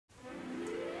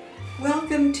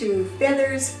Welcome to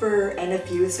Feathers, Fur, and a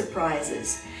Few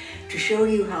Surprises, to show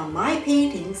you how my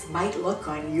paintings might look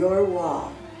on your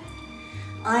wall.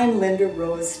 I'm Linda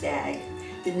Rose Stagg,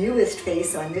 the newest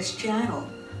face on this channel,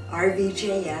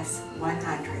 RVJS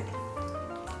 100.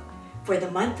 For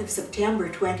the month of September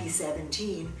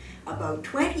 2017, about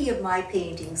 20 of my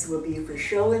paintings will be for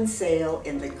show and sale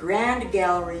in the Grand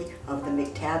Gallery of the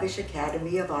McTavish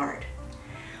Academy of Art.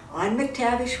 On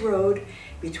McTavish Road,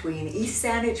 between East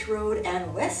Saanich Road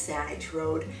and West Saanich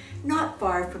Road, not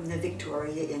far from the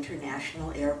Victoria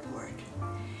International Airport.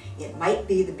 It might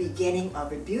be the beginning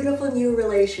of a beautiful new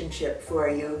relationship for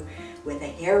you with a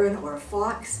heron or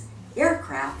fox,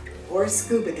 aircraft, or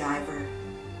scuba diver.